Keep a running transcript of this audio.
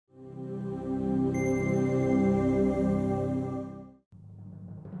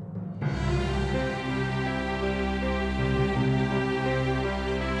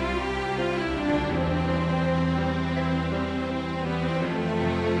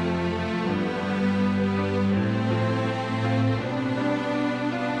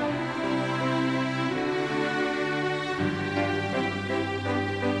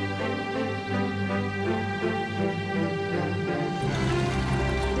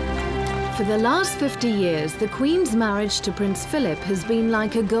For the last 50 years, the Queen's marriage to Prince Philip has been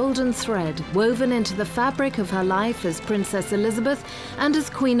like a golden thread woven into the fabric of her life as Princess Elizabeth and as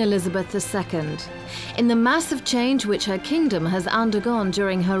Queen Elizabeth II. In the massive change which her kingdom has undergone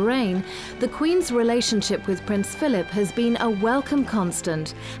during her reign, the Queen's relationship with Prince Philip has been a welcome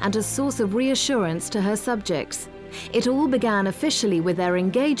constant and a source of reassurance to her subjects. It all began officially with their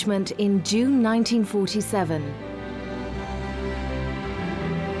engagement in June 1947.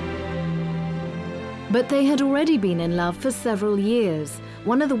 But they had already been in love for several years.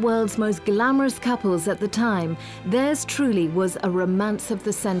 One of the world's most glamorous couples at the time, theirs truly was a romance of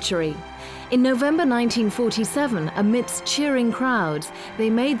the century. In November 1947, amidst cheering crowds, they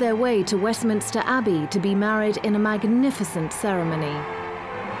made their way to Westminster Abbey to be married in a magnificent ceremony.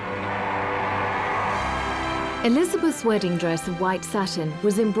 Elizabeth's wedding dress of white satin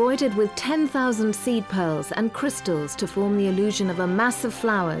was embroidered with 10,000 seed pearls and crystals to form the illusion of a mass of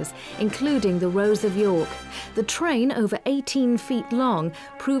flowers, including the Rose of York. The train, over 18 feet long,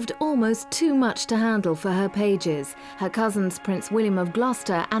 proved almost too much to handle for her pages, her cousins Prince William of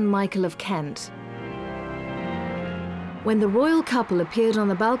Gloucester and Michael of Kent. When the royal couple appeared on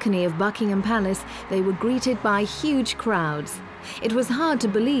the balcony of Buckingham Palace, they were greeted by huge crowds. It was hard to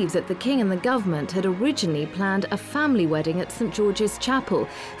believe that the king and the government had originally planned a family wedding at St. George's Chapel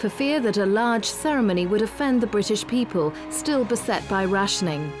for fear that a large ceremony would offend the British people, still beset by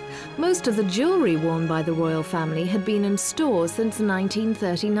rationing. Most of the jewellery worn by the royal family had been in stores since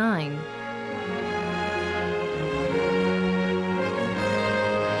 1939.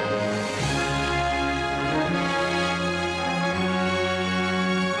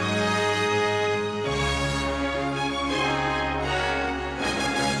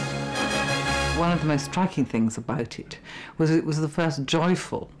 One of the most striking things about it was the first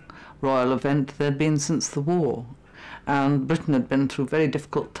joyful royal event there had been since the war. And Britain had been through very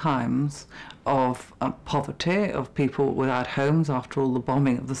difficult times of poverty, of people without homes after all the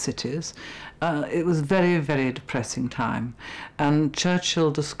bombing of the cities. It was a very, very depressing time. And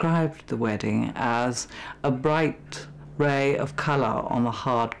Churchill described the wedding as a bright ray of colour on the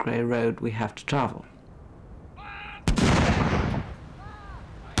hard grey road we have to travel.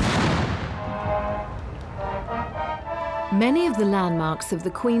 Many of the landmarks of the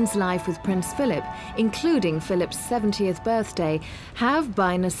Queen's life with Prince Philip, including Philip's 70th birthday, have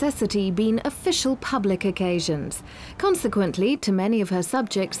by necessity been official public occasions. Consequently, to many of her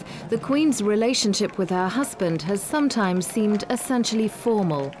subjects, the Queen's relationship with her husband has sometimes seemed essentially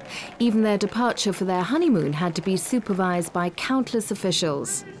formal. Even their departure for their honeymoon had to be supervised by countless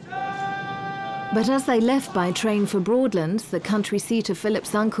officials. But as they left by train for Broadlands, the country seat of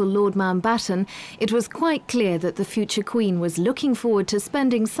Philip's uncle Lord Mountbatten, it was quite clear that the future Queen was looking forward to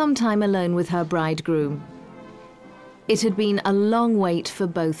spending some time alone with her bridegroom. It had been a long wait for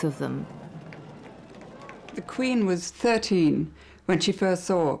both of them. The Queen was 13 when she first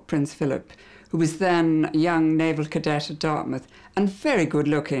saw Prince Philip, who was then a young naval cadet at Dartmouth, and very good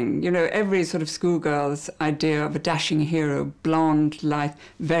looking. You know, every sort of schoolgirl's idea of a dashing hero, blonde, lithe,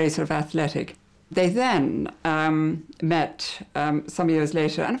 very sort of athletic. They then met some years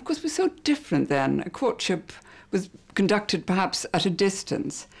later, and of course it was so different then. A courtship was conducted perhaps at a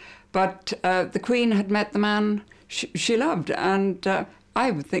distance, but the Queen had met the man she loved, and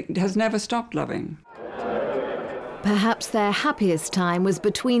I would think has never stopped loving. Perhaps their happiest time was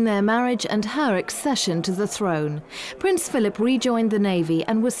between their marriage and her accession to the throne. Prince Philip rejoined the Navy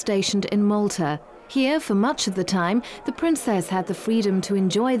and was stationed in Malta. Here, for much of the time, the princess had the freedom to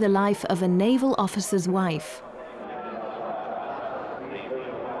enjoy the life of a naval officer's wife.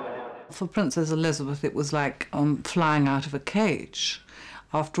 For Princess Elizabeth, it was like flying out of a cage.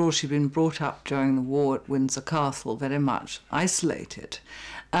 After all, she'd been brought up during the war at Windsor Castle, very much isolated.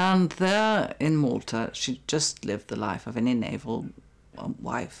 And there in Malta, she just lived the life of any naval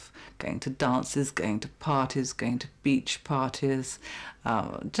wife, going to dances, going to parties, going to beach parties,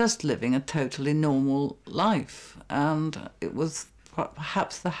 just living a totally normal life. And it was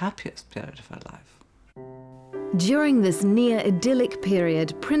perhaps the happiest period of her life. During this near idyllic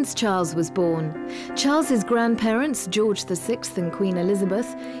period, Prince Charles was born. Charles's grandparents, George VI and Queen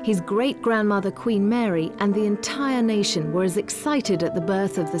Elizabeth, his great-grandmother Queen Mary, and the entire nation were as excited at the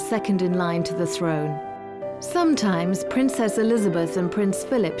birth of the second in line to the throne. Sometimes Princess Elizabeth and Prince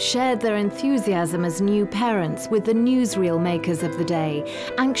Philip shared their enthusiasm as new parents with the newsreel makers of the day,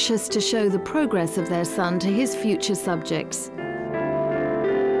 anxious to show the progress of their son to his future subjects.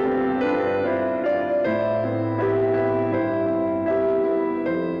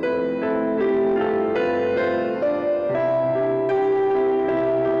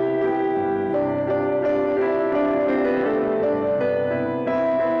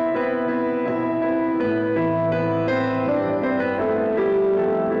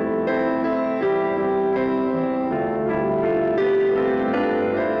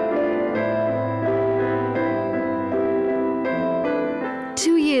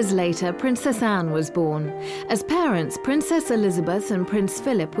 years later, Princess Anne was born. As parents, Princess Elizabeth and Prince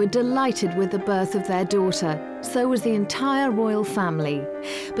Philip were delighted with the birth of their daughter. So was the entire royal family.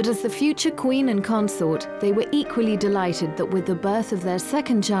 But as the future queen and consort, they were equally delighted that with the birth of their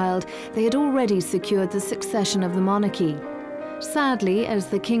second child, they had already secured the succession of the monarchy. Sadly, as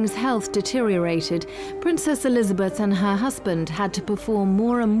the king's health deteriorated, Princess Elizabeth and her husband had to perform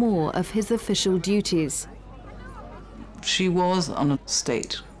more and more of his official duties. She was on a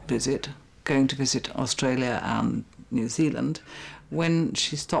state visit, going to visit Australia and New Zealand, when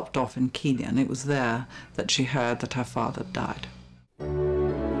she stopped off in Kenya, and it was there that she heard that her father died.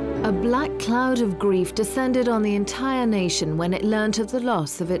 A black cloud of grief descended on the entire nation when it learnt of the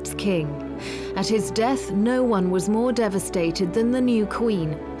loss of its king. At his death, no one was more devastated than the new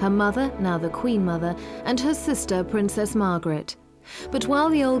queen, her mother, now the Queen Mother, and her sister, Princess Margaret. But while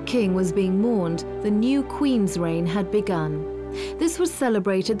the old king was being mourned, the new queen's reign had begun. This was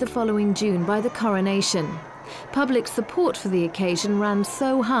celebrated the following June by the coronation. Public support for the occasion ran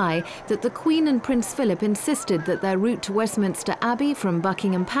so high that the Queen and Prince Philip insisted that their route to Westminster Abbey from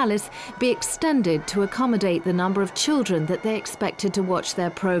Buckingham Palace be extended to accommodate the number of children that they expected to watch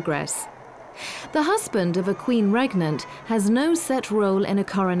their progress. The husband of a queen regnant has no set role in a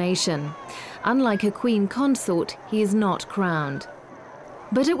coronation. Unlike a queen consort, he is not crowned.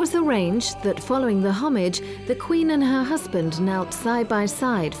 But it was arranged that following the homage, the Queen and her husband knelt side by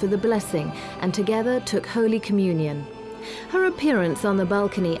side for the blessing and together took Holy Communion. Her appearance on the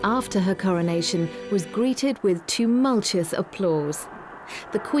balcony after her coronation was greeted with tumultuous applause.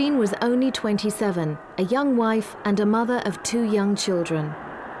 The Queen was only 27, a young wife and a mother of 2 young children.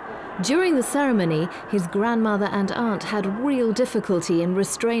 During the ceremony, his grandmother and aunt had real difficulty in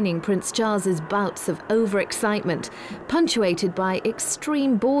restraining Prince Charles's bouts of overexcitement, punctuated by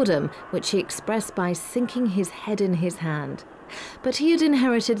extreme boredom, which he expressed by sinking his head in his hand. But he had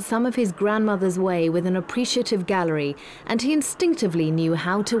inherited some of his grandmother's way with an appreciative gallery, and he instinctively knew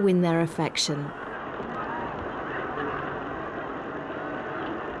how to win their affection.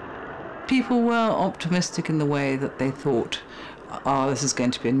 People were optimistic in the way that they thought, oh, this is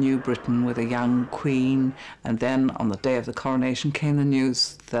going to be a new Britain with a young queen. And then on the day of the coronation came the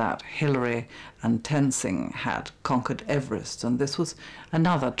news that Hillary and Tenzing had conquered Everest, and this was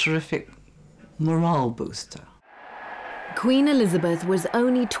another terrific morale booster. Queen Elizabeth was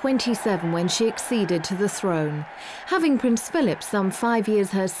only 27 when she acceded to the throne. Having Prince Philip, some 5 years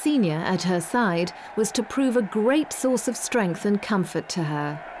her senior, at her side was to prove a great source of strength and comfort to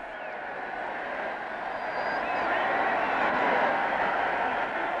her.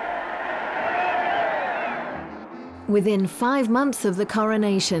 Within 5 months of the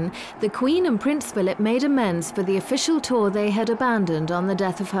coronation, the Queen and Prince Philip made amends for the official tour they had abandoned on the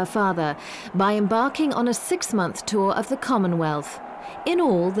death of her father by embarking on a 6-month tour of the Commonwealth. In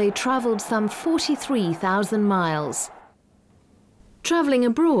all, they travelled some 43,000 miles. Travelling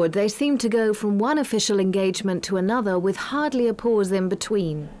abroad, they seemed to go from one official engagement to another with hardly a pause in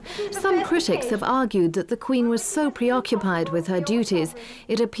between. Some critics have argued that the Queen was so preoccupied with her duties,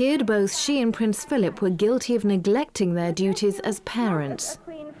 it appeared both she and Prince Philip were guilty of neglecting their duties as parents. A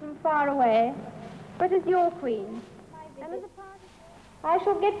queen from far away, but as your queen. And as a part I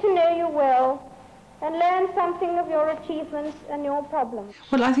shall get to know you well and learn something of your achievements and your problems.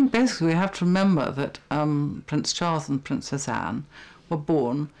 Well, I think basically we have to remember that Prince Charles and Princess Anne were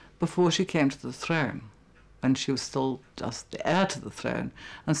born before she came to the throne, when she was still just the heir to the throne,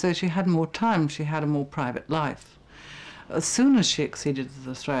 and so she had more time, she had a more private life. As soon as she acceded to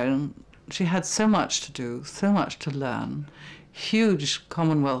the throne, she had so much to do, so much to learn, huge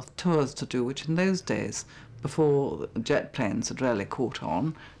Commonwealth tours to do, which in those days, before jet planes had really caught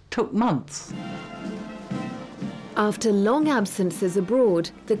on, took months. After long absences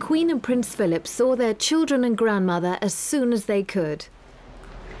abroad, the Queen and Prince Philip saw their children and grandmother as soon as they could.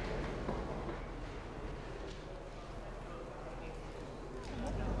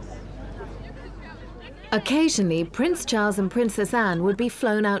 Occasionally, Prince Charles and Princess Anne would be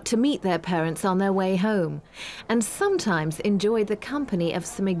flown out to meet their parents on their way home, and sometimes enjoyed the company of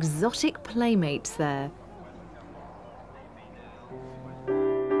some exotic playmates there.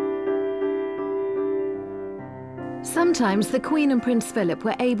 Sometimes the Queen and Prince Philip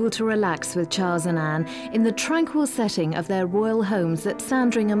were able to relax with Charles and Anne in the tranquil setting of their royal homes at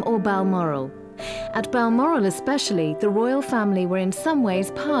Sandringham or Balmoral. At Balmoral especially, the royal family were in some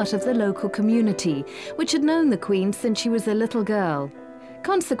ways part of the local community, which had known the Queen since she was a little girl.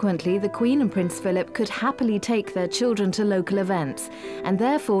 Consequently, the Queen and Prince Philip could happily take their children to local events, and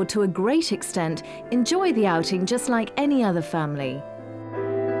therefore, to a great extent, enjoy the outing just like any other family.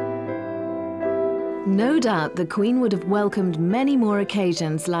 No doubt the Queen would have welcomed many more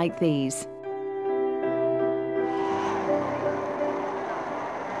occasions like these.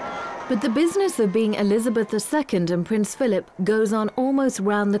 But the business of being Elizabeth II and Prince Philip goes on almost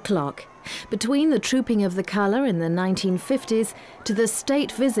round the clock. Between the trooping of the colour in the 1950s to the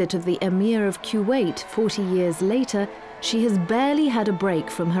state visit of the Emir of Kuwait 40 years later, she has barely had a break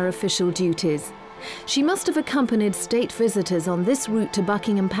from her official duties. She must have accompanied state visitors on this route to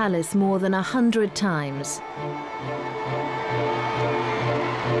Buckingham Palace more than 100 times.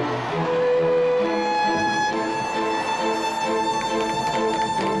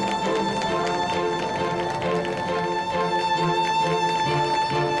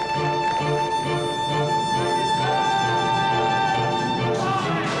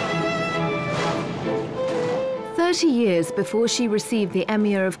 Years before she received the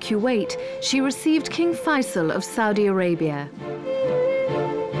Emir of Kuwait, she received King Faisal of Saudi Arabia.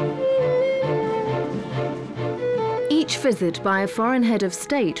 Each visit by a foreign head of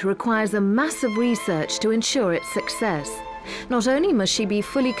state requires a massive research to ensure its success. Not only must she be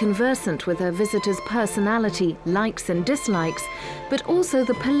fully conversant with her visitor's personality, likes and dislikes, but also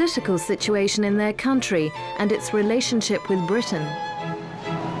the political situation in their country and its relationship with Britain.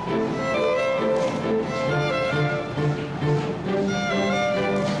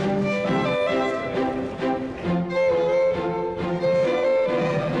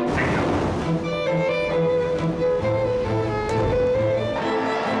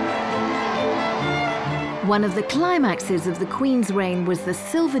 One of the climaxes of the Queen's reign was the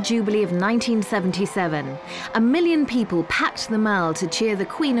Silver Jubilee of 1977. 1 million people packed the Mall to cheer the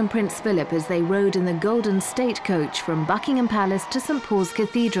Queen and Prince Philip as they rode in the Golden State Coach from Buckingham Palace to St Paul's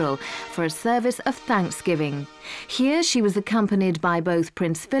Cathedral for a service of thanksgiving. Here she was accompanied by both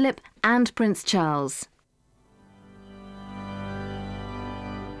Prince Philip and Prince Charles.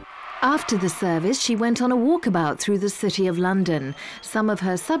 After the service, she went on a walkabout through the City of London. Some of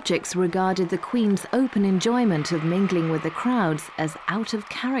her subjects regarded the Queen's open enjoyment of mingling with the crowds as out of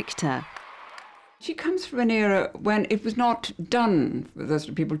character. She comes from an era when it was not done for those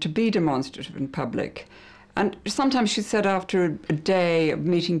people to be demonstrative in public. And sometimes she said after a day of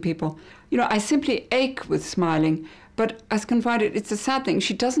meeting people, you know, I simply ache with smiling, but as confided, it's a sad thing.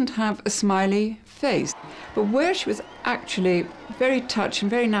 She doesn't have a smiley face. But where she was actually very touched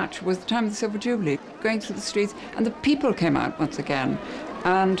and very natural was the time of the Silver Jubilee, going through the streets, and the people came out once again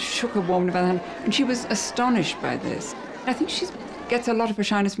and shook her warmly by the hand, and she was astonished by this. I think she gets a lot of her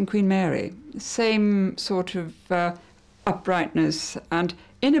shyness from Queen Mary, the same sort of uprightness and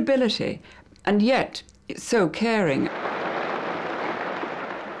inability, and yet so caring.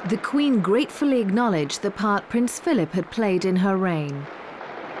 The Queen gratefully acknowledged the part Prince Philip had played in her reign.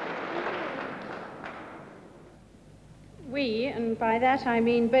 We, and by that I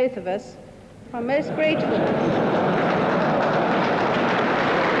mean both of us, are most grateful.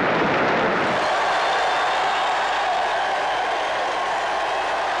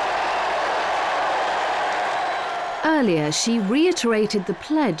 Earlier, she reiterated the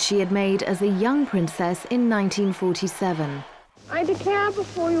pledge she had made as a young princess in 1947. I declare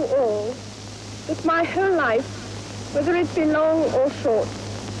before you all that my whole life, whether it be long or short,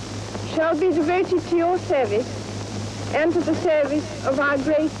 shall be devoted to your service and to the service of our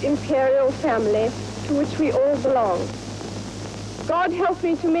great imperial family to which we all belong. God help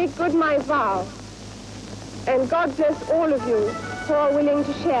me to make good my vow, and God bless all of you who are willing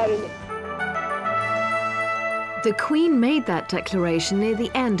to share in it. The Queen made that declaration near the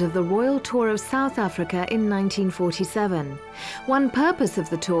end of the royal tour of South Africa in 1947. One purpose of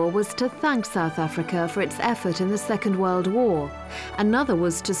the tour was to thank South Africa for its effort in the Second World War. Another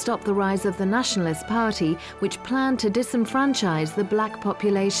was to stop the rise of the Nationalist Party, which planned to disenfranchise the black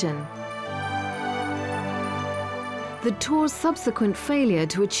population. The tour's subsequent failure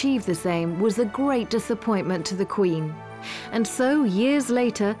to achieve this aim was a great disappointment to the Queen. And so, years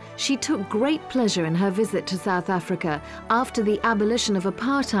later, she took great pleasure in her visit to South Africa after the abolition of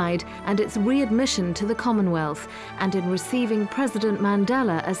apartheid and its readmission to the Commonwealth, and in receiving President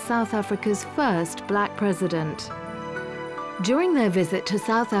Mandela as South Africa's first black president. During their visit to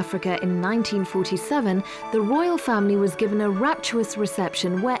South Africa in 1947, the royal family was given a rapturous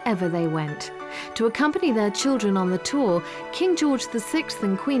reception wherever they went. To accompany their children on the tour, King George VI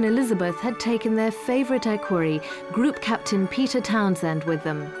and Queen Elizabeth had taken their favourite equerry, Group Captain Peter Townsend, with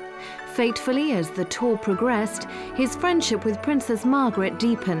them. Fatefully, as the tour progressed, his friendship with Princess Margaret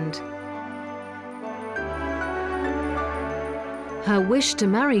deepened. Her wish to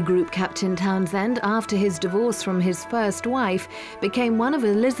marry Group Captain Townsend after his divorce from his first wife became one of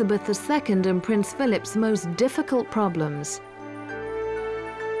Elizabeth II and Prince Philip's most difficult problems.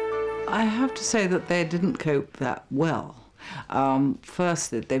 I have to say that they didn't cope that well.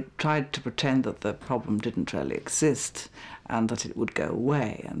 Firstly, they tried to pretend that the problem didn't really exist and that it would go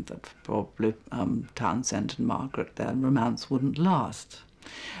away, and that probably Townsend and Margaret, their romance wouldn't last.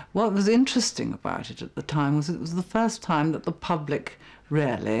 What was interesting about it at the time was it was the first time that the public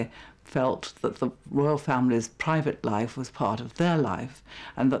really felt that the royal family's private life was part of their life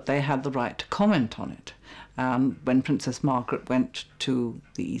and that they had the right to comment on it. When Princess Margaret went to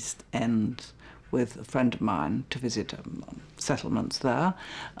the East End with a friend of mine to visit settlements there,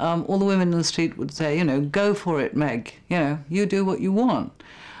 all the women in the street would say, you know, go for it, Meg, you know, you do what you want.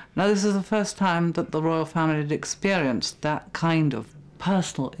 Now, this is the first time that the royal family had experienced that kind of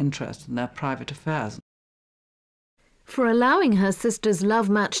personal interest in their private affairs. For allowing her sister's love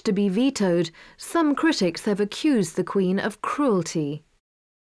match to be vetoed, some critics have accused the Queen of cruelty.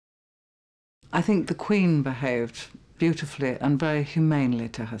 I think the Queen behaved beautifully and very humanely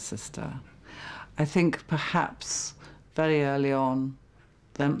to her sister. I think perhaps very early on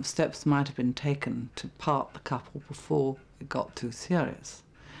steps might have been taken to part the couple before it got too serious.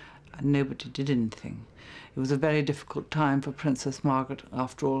 And nobody did anything. It was a very difficult time for Princess Margaret.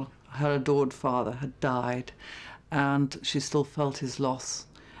 After all, her adored father had died, and she still felt his loss.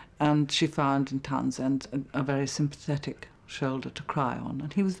 And she found in Townsend a very sympathetic shoulder to cry on.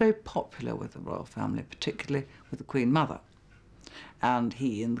 And he was very popular with the royal family, particularly with the Queen Mother. And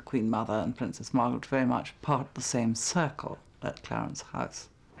he and the Queen Mother and Princess Margaret very much part of the same circle at Clarence House.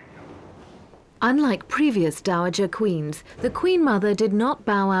 Unlike previous Dowager Queens, the Queen Mother did not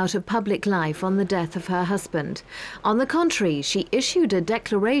bow out of public life on the death of her husband. On the contrary, she issued a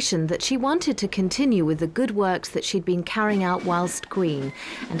declaration that she wanted to continue with the good works that she'd been carrying out whilst Queen,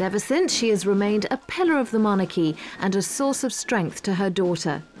 and ever since she has remained a pillar of the monarchy and a source of strength to her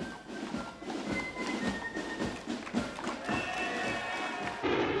daughter.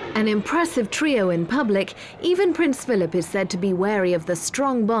 An impressive trio in public, even Prince Philip is said to be wary of the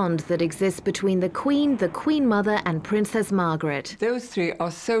strong bond that exists between the Queen Mother and Princess Margaret. Those three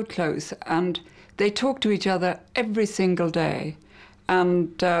are so close, and they talk to each other every single day.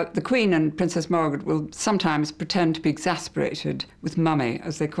 And the Queen and Princess Margaret will sometimes pretend to be exasperated with Mummy,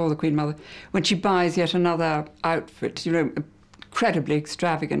 as they call the Queen Mother, when she buys yet another outfit, you know, incredibly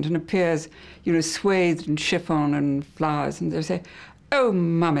extravagant, and appears, you know, swathed in chiffon and flowers, and they say, "Oh,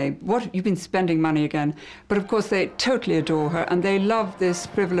 Mummy, what, you've been spending money again." But of course they totally adore her, and they love this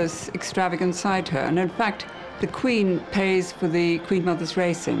frivolous, extravagant side to her. And in fact, the Queen pays for the Queen Mother's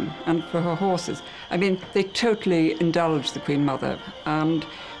racing and for her horses. I mean, they totally indulge the Queen Mother. And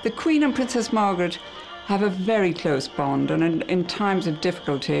the Queen and Princess Margaret have a very close bond, and in times of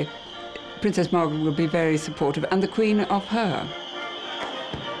difficulty, Princess Margaret will be very supportive, and the Queen of her.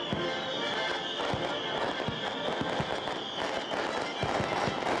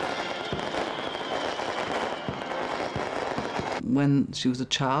 When she was a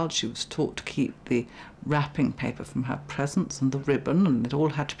child, she was taught to keep the wrapping paper from her presents and the ribbon, and it all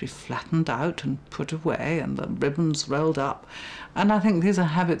had to be flattened out and put away, and the ribbons rolled up. And I think these are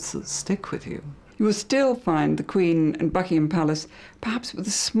habits that stick with you. You will still find the Queen in Buckingham Palace, perhaps with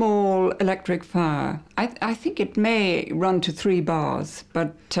a small electric fire. I think it may run to 3 bars,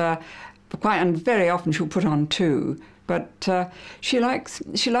 but and very often she'll put on 2. But she likes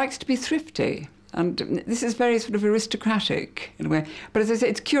to be thrifty. And this is very sort of aristocratic in a way. But as I say,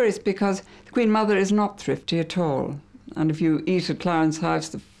 it's curious because the Queen Mother is not thrifty at all. And if you eat at Clarence House,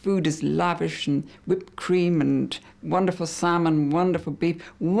 the food is lavish, and whipped cream and wonderful salmon, wonderful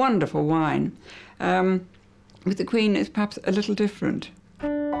beef, wonderful wine. With the Queen, it's perhaps a little different.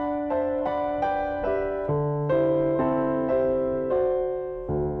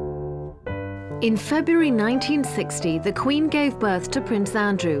 In February 1960, the Queen gave birth to Prince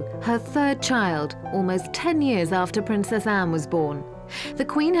Andrew, her 3rd child, almost 10 years after Princess Anne was born. The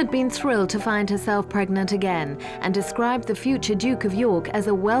Queen had been thrilled to find herself pregnant again and described the future Duke of York as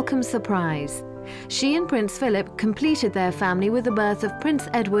a welcome surprise. She and Prince Philip completed their family with the birth of Prince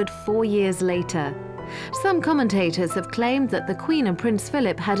Edward 4 years later. Some commentators have claimed that the Queen and Prince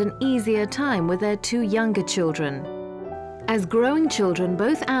Philip had an easier time with their 2 younger children. As growing children,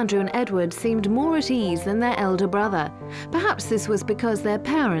 both Andrew and Edward seemed more at ease than their elder brother. Perhaps this was because their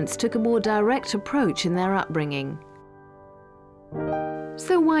parents took a more direct approach in their upbringing.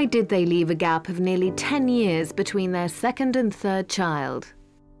 So why did they leave a gap of nearly 10 years between their 2nd and 3rd child?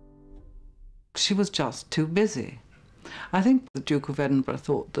 She was just too busy. I think the Duke of Edinburgh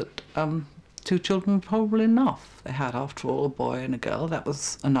thought that 2 children were probably enough. They had, after all, a boy and a girl. That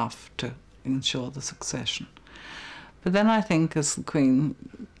was enough to ensure the succession. But then I think, as the Queen,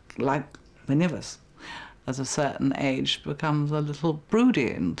 like many of us, at a certain age, becomes a little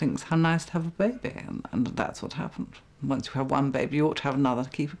broody and thinks how nice to have a baby, and that's what happened. Once you have one baby, you ought to have another to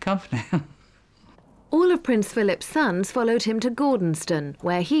keep it company. All of Prince Philip's sons followed him to Gordonston,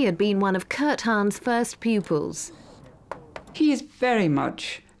 where he had been one of Kurt Hahn's first pupils. He is very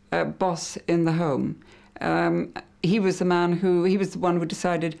much a boss in the home. He was the man he was the one who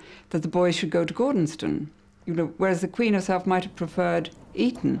decided that the boys should go to Gordonston, whereas the Queen herself might have preferred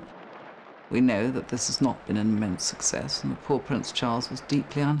Eton. We know that this has not been an immense success, and poor Prince Charles was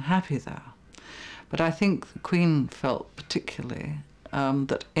deeply unhappy there. But I think the Queen felt particularly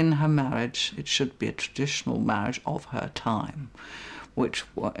that in her marriage it should be a traditional marriage of her time,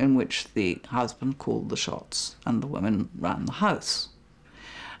 in which the husband called the shots and the women ran the house.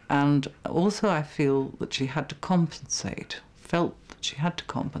 And also I feel that she had to compensate, felt that she had to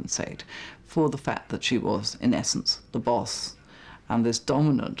compensate for the fact that she was, in essence, the boss, and this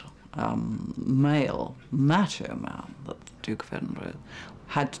dominant male, macho man, that the Duke of Edinburgh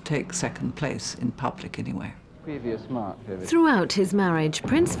had to take second place in public anyway. Throughout his marriage,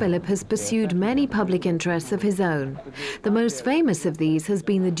 Prince Philip has pursued many public interests of his own. The most famous of these has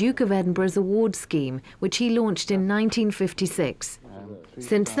been the Duke of Edinburgh's award scheme, which he launched in 1956.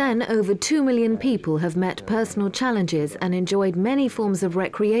 Since then, over 2 million people have met personal challenges and enjoyed many forms of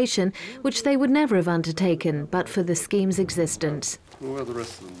recreation which they would never have undertaken but for the scheme's existence. Where are the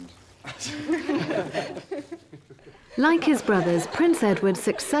rest of them? Like his brothers, Prince Edward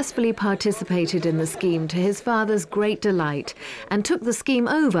successfully participated in the scheme to his father's great delight and took the scheme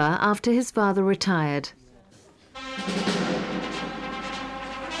over after his father retired.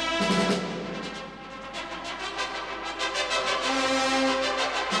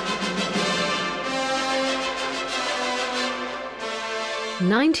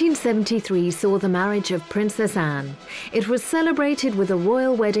 (1973) saw the marriage of Princess Anne. It was celebrated with a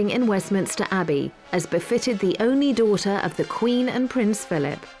royal wedding in Westminster Abbey, as befitted the only daughter of the Queen and Prince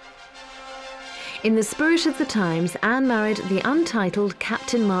Philip. In the spirit of the times, Anne married the untitled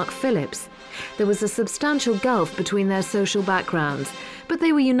Captain Mark Phillips. There was a substantial gulf between their social backgrounds, but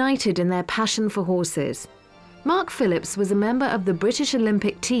they were united in their passion for horses. Mark Phillips was a member of the British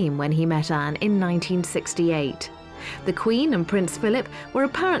Olympic team when he met Anne in 1968. The Queen and Prince Philip were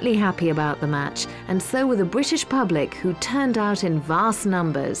apparently happy about the match, and so were the British public, who turned out in vast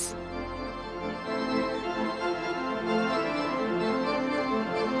numbers.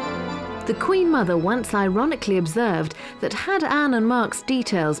 The Queen Mother once ironically observed that had Anne and Mark's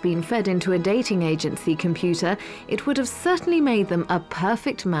details been fed into a dating agency computer, it would have certainly made them a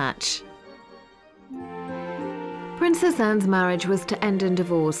perfect match. Princess Anne's marriage was to end in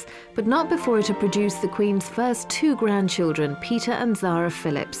divorce, but not before it had produced the Queen's first 2 grandchildren, Peter and Zara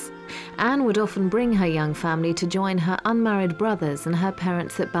Phillips. Anne would often bring her young family to join her unmarried brothers and her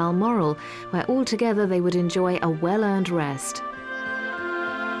parents at Balmoral, where altogether they would enjoy a well-earned rest.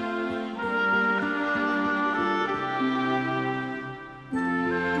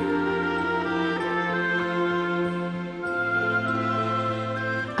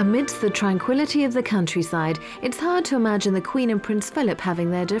 Amidst the tranquility of the countryside, it's hard to imagine the Queen and Prince Philip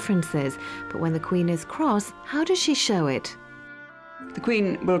having their differences. But when the Queen is cross, how does she show it? The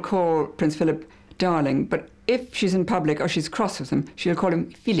Queen will call Prince Philip darling, but if she's in public or she's cross with him, she'll call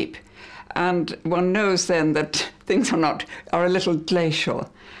him Philippe. And one knows then that things are a little glacial.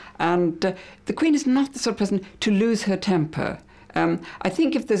 And the Queen is not the sort of person to lose her temper. I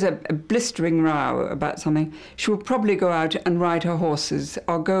think if there's a blistering row about something, she will probably go out and ride her horses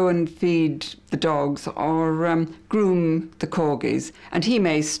or go and feed the dogs or groom the corgis, and he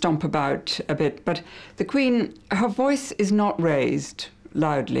may stomp about a bit. But the Queen, her voice is not raised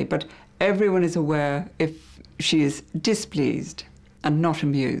loudly, but everyone is aware if she is displeased and not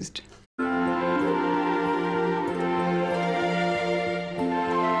amused.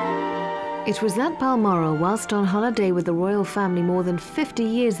 It was at Balmoral, whilst on holiday with the royal family more than 50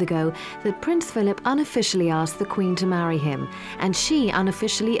 years ago, that Prince Philip unofficially asked the Queen to marry him, and she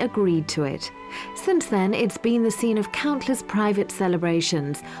unofficially agreed to it. Since then, it's been the scene of countless private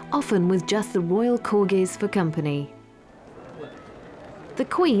celebrations, often with just the royal corgis for company. The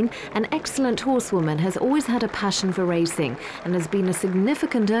Queen, an excellent horsewoman, has always had a passion for racing and has been a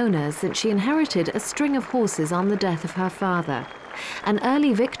significant owner since she inherited a string of horses on the death of her father. An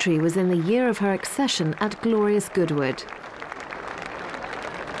early victory was in the year of her accession at glorious Goodwood.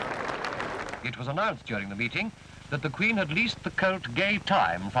 It was announced during the meeting that the Queen had leased the colt Gay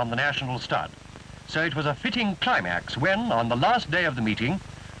Time from the National Stud. So it was a fitting climax when, on the last day of the meeting,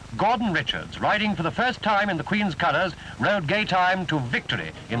 Gordon Richards, riding for the first time in the Queen's colours, rode Gay Time to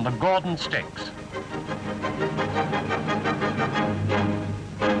victory in the Gordon Stakes.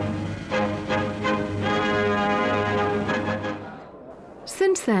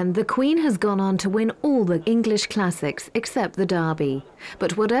 Since then, the Queen has gone on to win all the English classics except the Derby.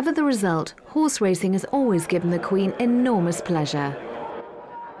 But whatever the result, horse racing has always given the Queen enormous pleasure.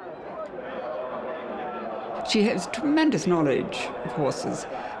 She has tremendous knowledge of horses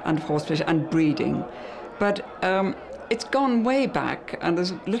and horse pleasure and breeding. But it's gone way back, and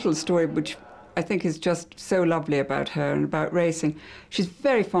there's a little story which I think is just so lovely about her and about racing. She's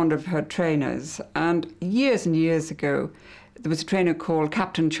very fond of her trainers, and years ago, there was a trainer called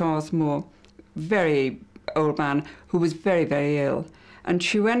Captain Charles Moore, very old man, who was very, very ill. And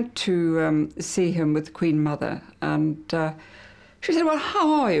she went to see him with the Queen Mother, and she said, "Well,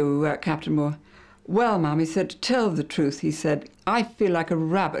 how are you, Captain Moore?" "Well, ma'am," he said, "to tell the truth," he said, "I feel like a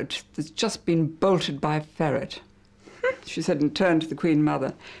rabbit that's just been bolted by a ferret." She said, and turned to the Queen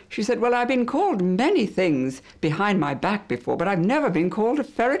Mother. She said, "Well, I've been called many things behind my back before, but I've never been called a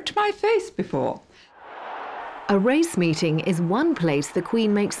ferret to my face before." A race meeting is one place the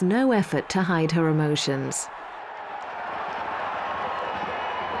Queen makes no effort to hide her emotions.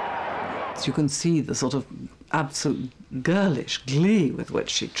 You can see the sort of absolute girlish glee with which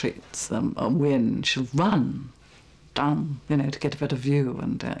she treats them. A win, she'll run down, you know, to get a better view,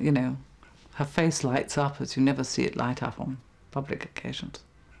 and, you know, her face lights up as you never see it light up on public occasions.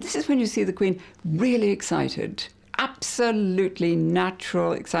 This is when you see the Queen really excited, absolutely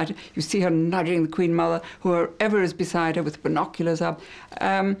natural excited. You see her nudging the Queen Mother, whoever is beside her with binoculars up.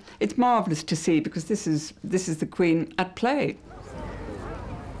 It's marvellous to see, because this is the Queen at play.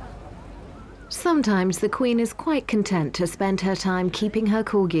 Sometimes the Queen is quite content to spend her time keeping her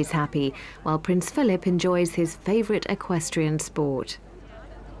corgis happy, while Prince Philip enjoys his favourite equestrian sport.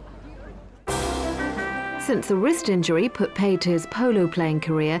 Since a wrist injury put paid to his polo-playing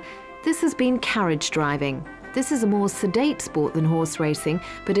career, this has been carriage driving. This is a more sedate sport than horse racing,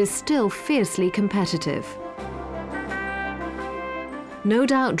 but is still fiercely competitive. No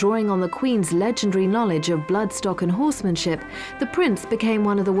doubt drawing on the Queen's legendary knowledge of bloodstock and horsemanship, the Prince became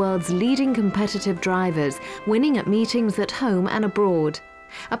one of the world's leading competitive drivers, winning at meetings at home and abroad.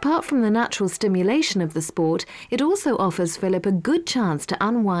 Apart from the natural stimulation of the sport, it also offers Philip a good chance to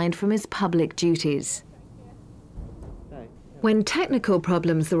unwind from his public duties. When technical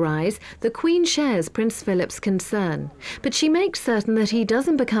problems arise, the Queen shares Prince Philip's concern, but she makes certain that he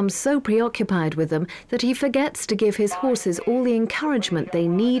doesn't become so preoccupied with them that he forgets to give his horses all the encouragement they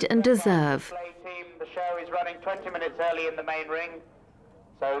need and deserve. The show is running 20 minutes early in the main ring,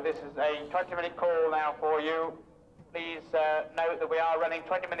 so this is a 20-minute call now for you. Please note that we are running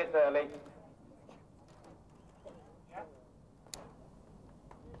 20 minutes early.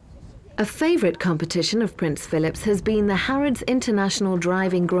 A favourite competition of Prince Philip's has been the Harrods International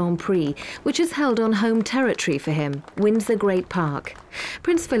Driving Grand Prix, which is held on home territory for him, Windsor Great Park.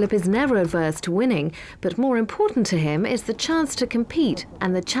 Prince Philip is never averse to winning, but more important to him is the chance to compete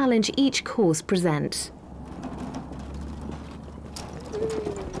and the challenge each course presents.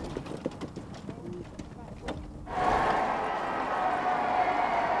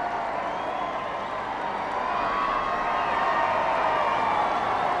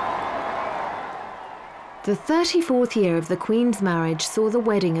 The 34th year of the Queen's marriage saw the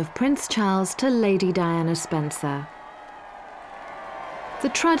wedding of Prince Charles to Lady Diana Spencer. The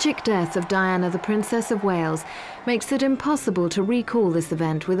tragic death of Diana, the Princess of Wales, makes it impossible to recall this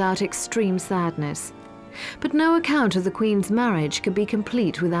event without extreme sadness. But no account of the Queen's marriage could be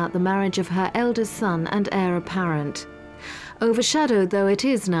complete without the marriage of her eldest son and heir apparent. Overshadowed though it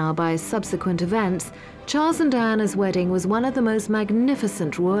is now by subsequent events, Charles and Diana's wedding was one of the most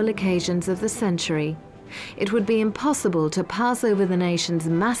magnificent royal occasions of the century. It would be impossible to pass over the nation's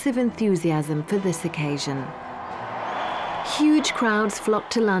massive enthusiasm for this occasion. Huge crowds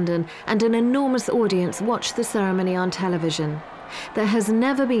flocked to London and an enormous audience watched the ceremony on television. There has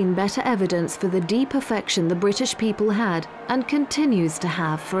never been better evidence for the deep affection the British people had and continues to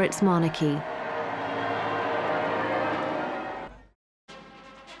have for its monarchy.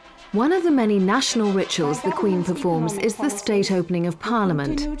 One of the many national rituals the Queen performs is the state opening of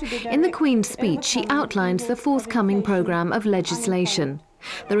Parliament. In the Queen's speech, she outlines the forthcoming programme of legislation.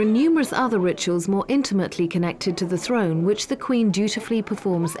 There are numerous other rituals more intimately connected to the throne, which the Queen dutifully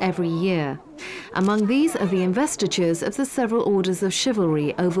performs every year. Among these are the investitures of the several orders of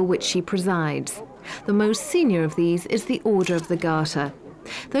chivalry over which she presides. The most senior of these is the Order of the Garter.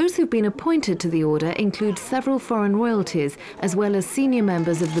 Those who've been appointed to the order include several foreign royalties, as well as senior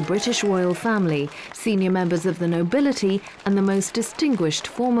members of the British royal family, senior members of the nobility, and the most distinguished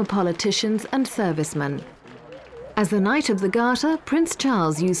former politicians and servicemen. As a Knight of the Garter, Prince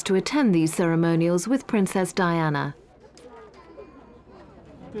Charles used to attend these ceremonials with Princess Diana.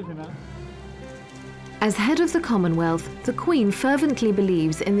 As head of the Commonwealth, the Queen fervently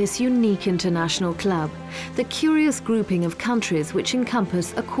believes in this unique international club, the curious grouping of countries which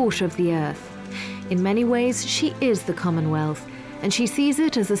encompass a quarter of the earth. In many ways, she is the Commonwealth, and she sees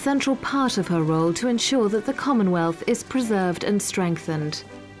it as a central part of her role to ensure that the Commonwealth is preserved and strengthened.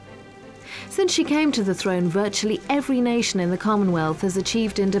 Since she came to the throne, virtually every nation in the Commonwealth has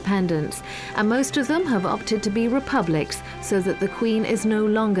achieved independence, and most of them have opted to be republics so that the Queen is no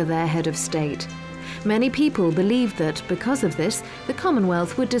longer their head of state. Many people believed that, because of this, the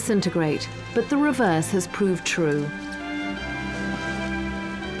Commonwealth would disintegrate, but the reverse has proved true.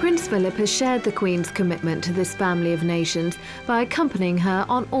 Prince Philip has shared the Queen's commitment to this family of nations by accompanying her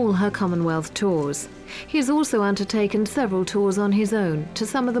on all her Commonwealth tours. He has also undertaken several tours on his own to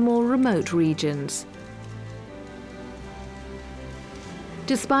some of the more remote regions.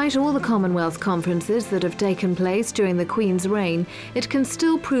 Despite all the Commonwealth conferences that have taken place during the Queen's reign, it can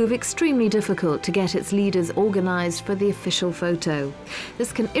still prove extremely difficult to get its leaders organised for the official photo.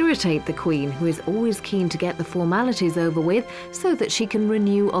 This can irritate the Queen, who is always keen to get the formalities over with so that she can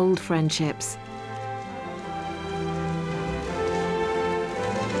renew old friendships.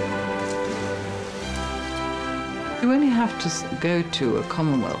 You only have to go to a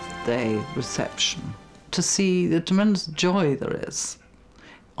Commonwealth Day reception to see the tremendous joy there is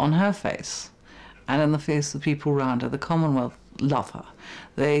on her face and in the face of the people around her. The Commonwealth love her.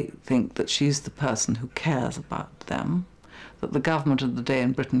 They think that she's the person who cares about them, that the government of the day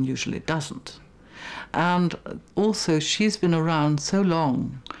in Britain usually doesn't. And also she's been around so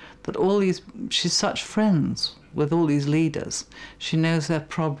long that she's such friends with all these leaders. She knows their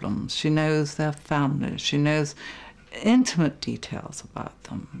problems, she knows their families, she knows intimate details about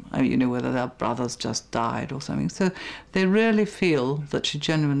them. I mean, whether their brothers just died or something. So they really feel that she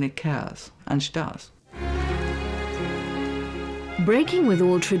genuinely cares, and she does. Breaking with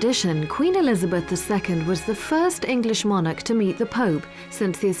all tradition, Queen Elizabeth II was the first English monarch to meet the Pope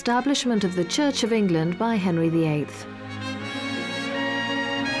since the establishment of the Church of England by Henry VIII.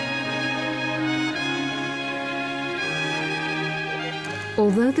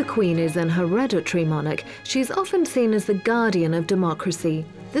 Although the Queen is an hereditary monarch, she is often seen as the guardian of democracy.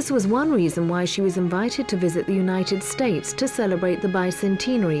 This was one reason why she was invited to visit the United States to celebrate the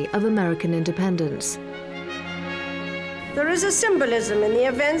bicentenary of American independence. There is a symbolism in the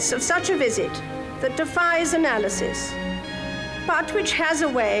events of such a visit that defies analysis, but which has a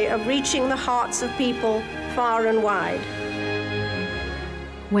way of reaching the hearts of people far and wide.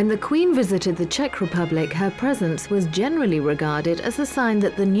 When the Queen visited the Czech Republic, her presence was generally regarded as a sign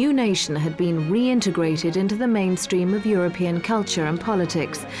that the new nation had been reintegrated into the mainstream of European culture and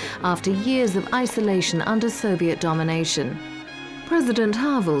politics after years of isolation under Soviet domination. President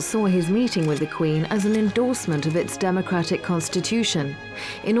Havel saw his meeting with the Queen as an endorsement of its democratic constitution.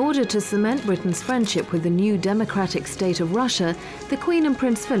 In order to cement Britain's friendship with the new democratic state of Russia, the Queen and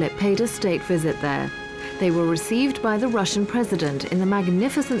Prince Philip paid a state visit there. They were received by the Russian president in the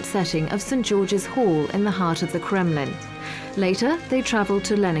magnificent setting of St. George's Hall in the heart of the Kremlin. Later, they travelled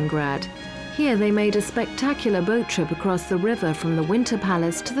to Leningrad. Here they made a spectacular boat trip across the river from the Winter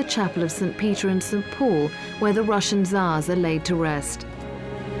Palace to the Chapel of St. Peter and St. Paul, where the Russian Tsars are laid to rest.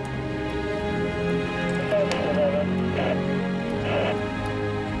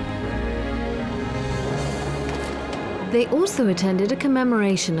 They also attended a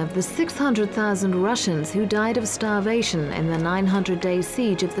commemoration of the 600,000 Russians who died of starvation in the 900-day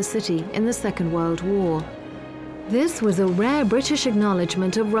siege of the city in the Second World War. This was a rare British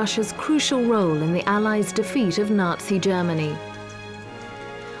acknowledgement of Russia's crucial role in the Allies' defeat of Nazi Germany.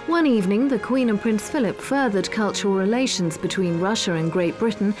 One evening, the Queen and Prince Philip furthered cultural relations between Russia and Great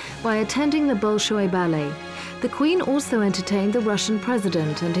Britain by attending the Bolshoi Ballet. The Queen also entertained the Russian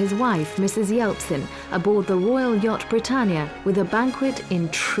President and his wife, Mrs. Yeltsin, aboard the Royal Yacht Britannia with a banquet in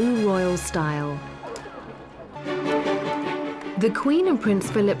true royal style. The Queen and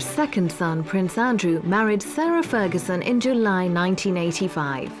Prince Philip's second son, Prince Andrew, married Sarah Ferguson in July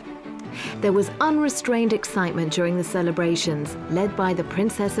 1985. There was unrestrained excitement during the celebrations, led by the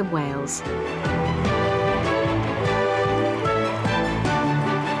Princess of Wales.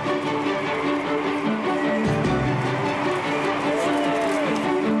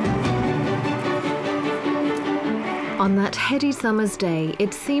 On that heady summer's day,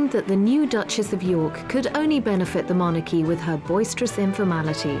 it seemed that the new Duchess of York could only benefit the monarchy with her boisterous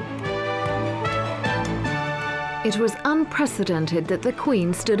informality. It was unprecedented that the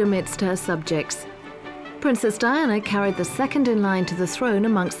Queen stood amidst her subjects. Princess Diana carried the second in line to the throne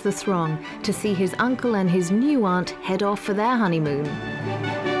amongst the throng to see his uncle and his new aunt head off for their honeymoon.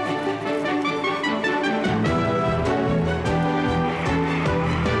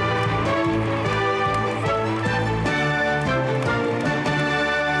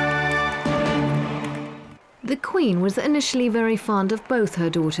 The Queen was initially very fond of both her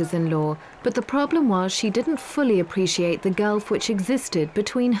daughters-in-law, but the problem was she didn't fully appreciate the gulf which existed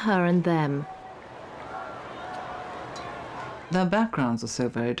between her and them. Their backgrounds are so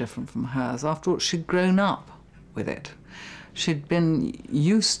very different from hers. After all, she'd grown up with it. She'd been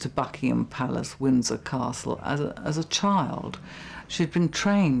used to Buckingham Palace, Windsor Castle as a child. She'd been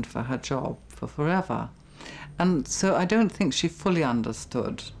trained for her job for forever. And so I don't think she fully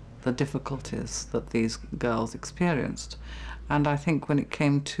understood the difficulties that these girls experienced. And I think when it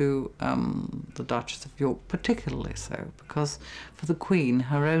came to the Duchess of York, particularly so, because for the Queen,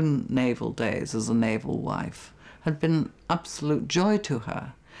 her own naval days as a naval wife had been absolute joy to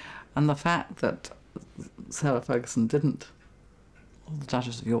her. And the fact that Sarah Ferguson didn't, or the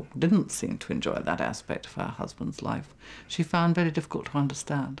Duchess of York didn't seem to enjoy that aspect of her husband's life, she found very difficult to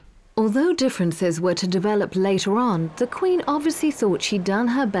understand. Although differences were to develop later on, the Queen obviously thought she'd done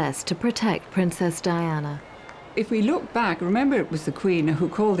her best to protect Princess Diana. If we look back, remember it was the Queen who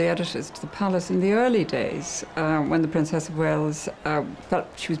called the editors to the palace in the early days when the Princess of Wales felt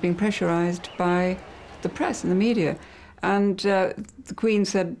she was being pressurised by the press and the media. And the Queen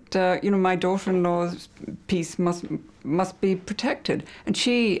said, you know, my daughter-in-law's peace must be protected. And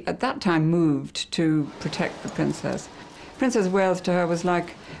she, at that time, moved to protect the princess. Princess of Wales to her was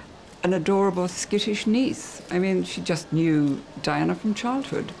like an adorable, skittish niece. I mean, she just knew Diana from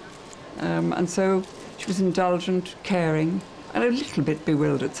childhood. And so she was indulgent, caring, and a little bit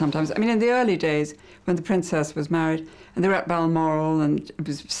bewildered sometimes. I mean, in the early days, when the princess was married, and they were at Balmoral, and it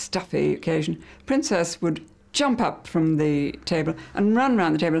was a stuffy occasion, the princess would jump up from the table and run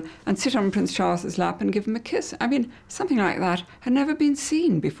round the table and sit on Prince Charles's lap and give him a kiss. I mean, something like that had never been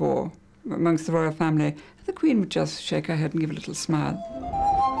seen before amongst the royal family. The Queen would just shake her head and give a little smile.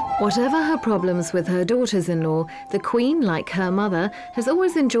 Whatever her problems with her daughters-in-law, the Queen, like her mother, has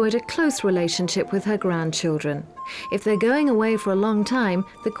always enjoyed a close relationship with her grandchildren. If they're going away for a long time,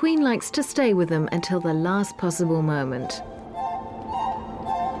 the Queen likes to stay with them until the last possible moment.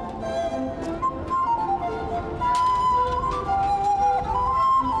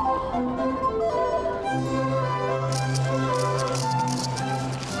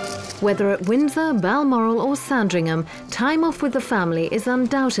 Whether at Windsor, Balmoral or Sandringham, time off with the family is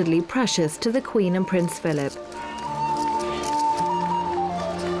undoubtedly precious to the Queen and Prince Philip.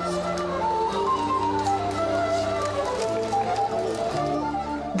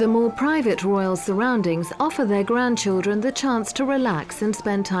 The more private royal surroundings offer their grandchildren the chance to relax and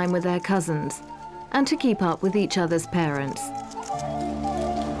spend time with their cousins, and to keep up with each other's parents.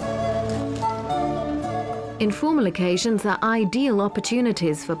 Informal occasions are ideal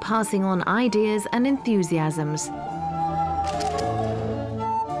opportunities for passing on ideas and enthusiasms.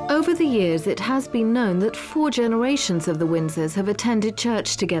 Over the years, it has been known that 4 generations of the Windsors have attended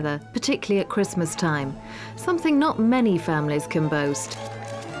church together, particularly at Christmas time, something not many families can boast.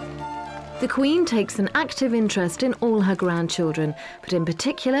 The Queen takes an active interest in all her grandchildren, but in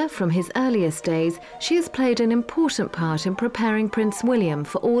particular, from his earliest days, she has played an important part in preparing Prince William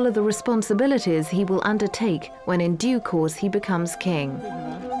for all of the responsibilities he will undertake when in due course he becomes king.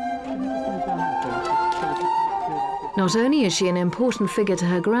 Not only is she an important figure to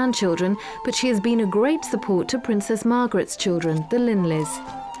her grandchildren, but she has been a great support to Princess Margaret's children, the Linleys.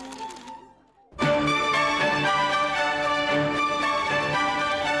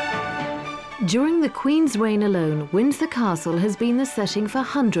 During the Queen's reign alone, Windsor Castle has been the setting for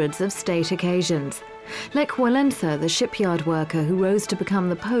hundreds of state occasions. Lech Walesa, the shipyard worker who rose to become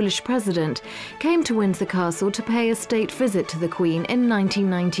the Polish president, came to Windsor Castle to pay a state visit to the Queen in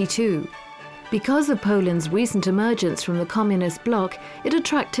 1992. Because of Poland's recent emergence from the communist bloc, it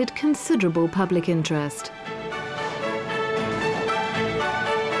attracted considerable public interest.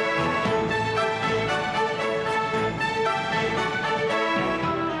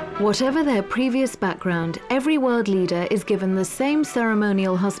 Whatever their previous background, every world leader is given the same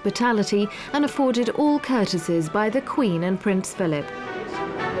ceremonial hospitality and afforded all courtesies by the Queen and Prince Philip.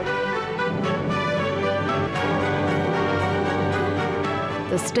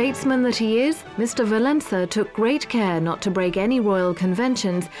 The statesman that he is, Mr. Walesa took great care not to break any royal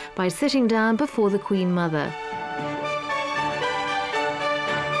conventions by sitting down before the Queen Mother.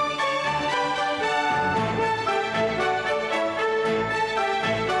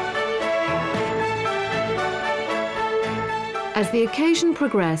 As the occasion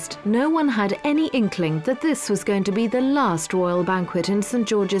progressed, no one had any inkling that this was going to be the last royal banquet in St.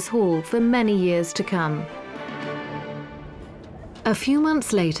 George's Hall for many years to come. A few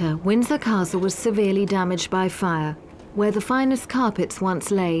months later, Windsor Castle was severely damaged by fire. Where the finest carpets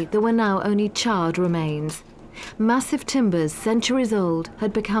once lay, there were now only charred remains. Massive timbers, centuries old,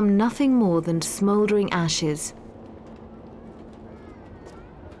 had become nothing more than smouldering ashes.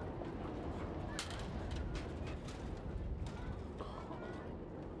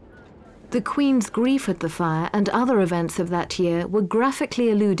 The Queen's grief at the fire and other events of that year were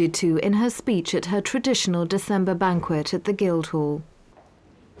graphically alluded to in her speech at her traditional December banquet at the Guildhall.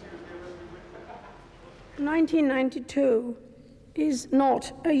 1992 is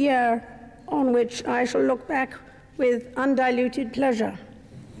not a year on which I shall look back with undiluted pleasure.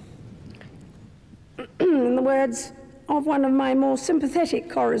 In the words of one of my more sympathetic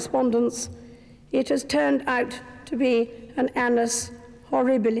correspondents, it has turned out to be an annus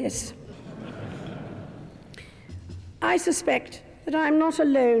horribilis. I suspect that I'm not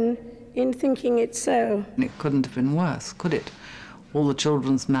alone in thinking it so. It couldn't have been worse, could it? All the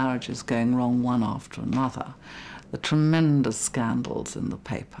children's marriages going wrong one after another, the tremendous scandals in the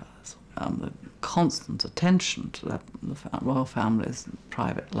papers, the constant attention to the royal family's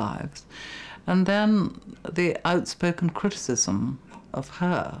private lives, and then the outspoken criticism of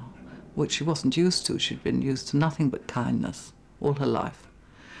her, which she wasn't used to. She'd been used to nothing but kindness all her life.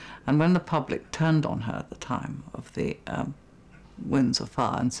 And when the public turned on her at the time of the Windsor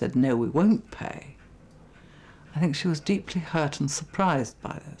fire and said, no, we won't pay, I think she was deeply hurt and surprised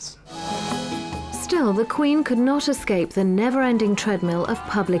by this. Still, the Queen could not escape the never-ending treadmill of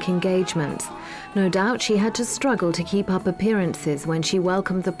public engagements. No doubt she had to struggle to keep up appearances when she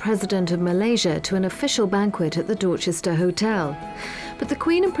welcomed the President of Malaysia to an official banquet at the Dorchester Hotel. But the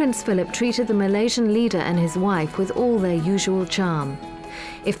Queen and Prince Philip treated the Malaysian leader and his wife with all their usual charm.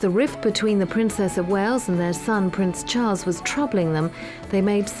 If the rift between the Princess of Wales and their son Prince Charles was troubling them, they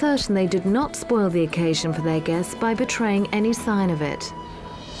made certain they did not spoil the occasion for their guests by betraying any sign of it.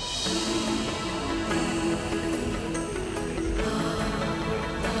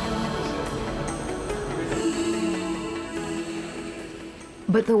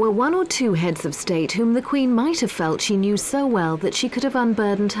 But there were one or two heads of state whom the Queen might have felt she knew so well that she could have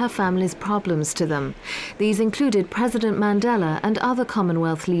unburdened her family's problems to them. These included President Mandela and other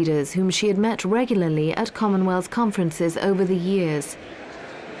Commonwealth leaders whom she had met regularly at Commonwealth conferences over the years.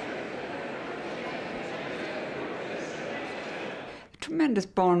 A tremendous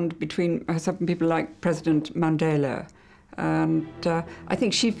bond between herself and people like President Mandela. And I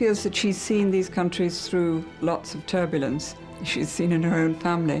think she feels that she's seen these countries through lots of turbulence. She's seen in her own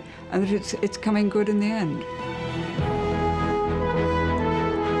family, and that it's coming good in the end.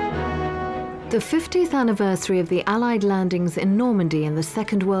 The 50th anniversary of the Allied landings in Normandy in the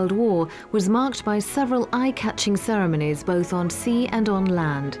Second World War was marked by several eye-catching ceremonies both on sea and on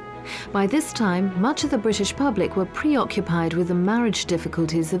land. By this time, much of the British public were preoccupied with the marriage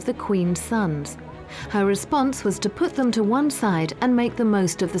difficulties of the Queen's sons. Her response was to put them to one side and make the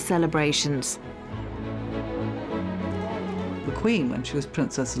most of the celebrations. The Queen, when she was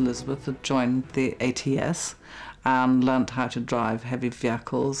Princess Elizabeth, had joined the ATS and learnt how to drive heavy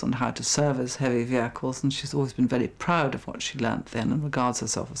vehicles and how to service heavy vehicles, and she's always been very proud of what she learnt then and regards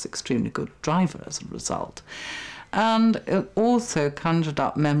herself as an extremely good driver as a result. And it also conjured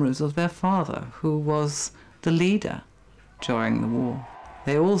up memories of their father, who was the leader during the war.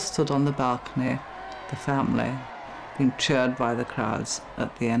 They all stood on the balcony, the family, being cheered by the crowds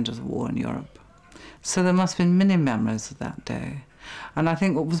at the end of the war in Europe. So there must have been many memories of that day. And I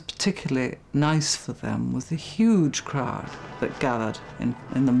think what was particularly nice for them was the huge crowd that gathered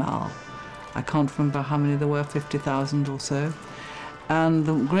in the Mall. I can't remember how many there were, 50,000 or so. And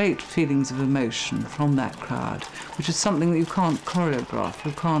the great feelings of emotion from that crowd, which is something that you can't choreograph,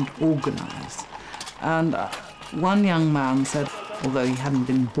 you can't organise. And one young man said, although he hadn't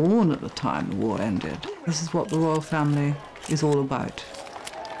been born at the time the war ended, this is what the royal family is all about.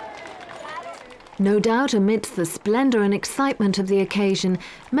 No doubt amidst the splendour and excitement of the occasion,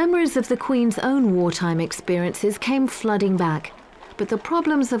 memories of the Queen's own wartime experiences came flooding back. But the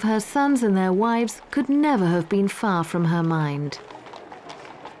problems of her sons and their wives could never have been far from her mind.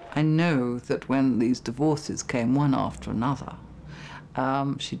 I know that when these divorces came one after another,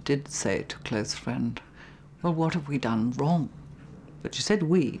 she did say to a close friend, well, what have we done wrong? But she said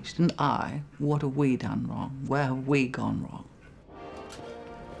we, she didn't I. What have we done wrong? Where have we gone wrong?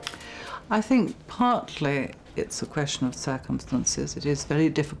 I think partly it's a question of circumstances. It is very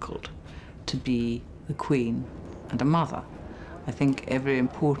difficult to be the Queen and a mother. I think every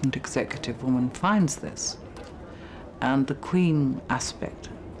important executive woman finds this. And the Queen aspect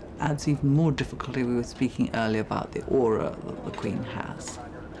adds even more difficulty. We were speaking earlier about the aura that the Queen has.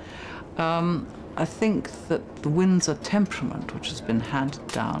 I think that the Windsor temperament, which has been handed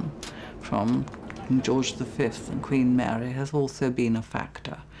down from King George V and Queen Mary, has also been a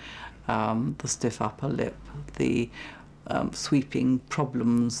factor. the stiff upper lip, the sweeping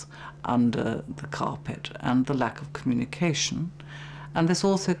problems under the carpet, and the lack of communication. And this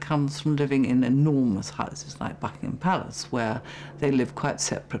also comes from living in enormous houses like Buckingham Palace, where they live quite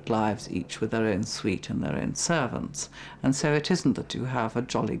separate lives, each with their own suite and their own servants. And so it isn't that you have a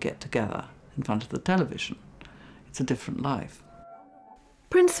jolly get-together in front of the television. It's a different life.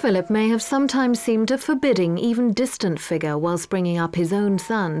 Prince Philip may have sometimes seemed a forbidding, even distant figure whilst bringing up his own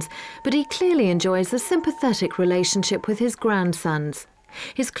sons, but he clearly enjoys a sympathetic relationship with his grandsons.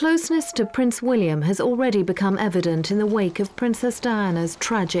 His closeness to Prince William has already become evident in the wake of Princess Diana's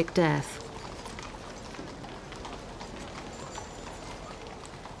tragic death.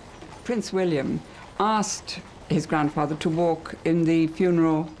 Prince William asked his grandfather to walk in the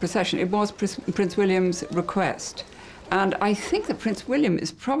funeral procession. It was Prince William's request. And I think that Prince William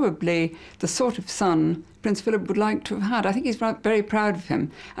is probably the sort of son Prince Philip would like to have had. I think he's very proud of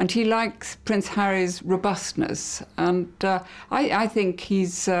him. And he likes Prince Harry's robustness. And I think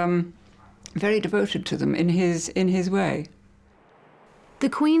he's very devoted to them in his way. The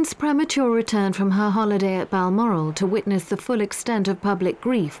Queen's premature return from her holiday at Balmoral to witness the full extent of public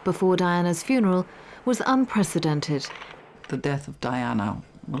grief before Diana's funeral was unprecedented. The death of Diana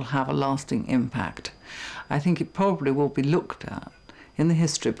will have a lasting impact. I think it probably will be looked at in the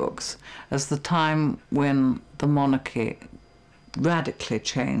history books as the time when the monarchy radically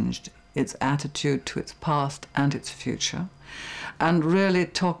changed its attitude to its past and its future, and really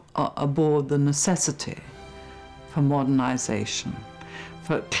took aboard the necessity for modernization,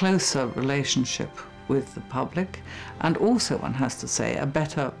 for a closer relationship with the public, and also, one has to say, a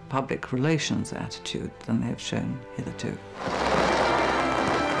better public relations attitude than they have shown hitherto.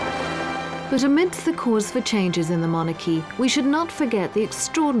 But amidst the cause for changes in the monarchy, we should not forget the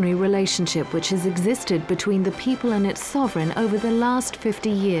extraordinary relationship which has existed between the people and its sovereign over the last 50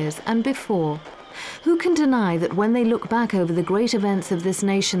 years and before. Who can deny that when they look back over the great events of this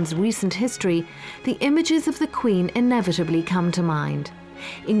nation's recent history, the images of the Queen inevitably come to mind?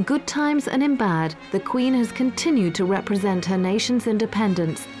 In good times and in bad, the Queen has continued to represent her nation's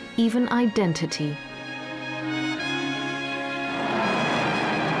independence, even identity.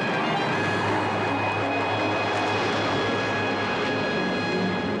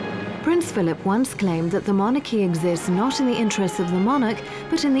 Prince Philip once claimed that the monarchy exists not in the interests of the monarch,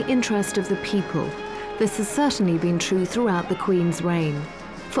 but in the interest of the people. This has certainly been true throughout the Queen's reign.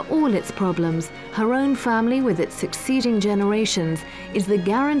 For all its problems, her own family with its succeeding generations is the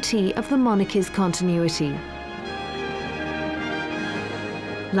guarantee of the monarchy's continuity.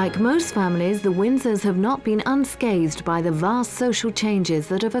 Like most families, the Windsors have not been unscathed by the vast social changes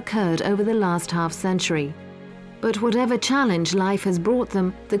that have occurred over the last half-century. But whatever challenge life has brought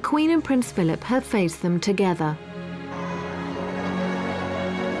them, the Queen and Prince Philip have faced them together.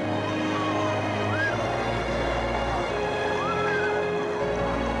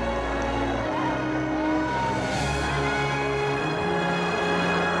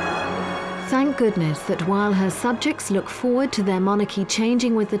 Thank goodness that while her subjects look forward to their monarchy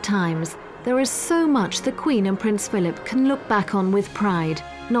changing with the times, there is so much the Queen and Prince Philip can look back on with pride,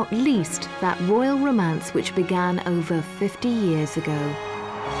 not least that royal romance which began over 50 years ago.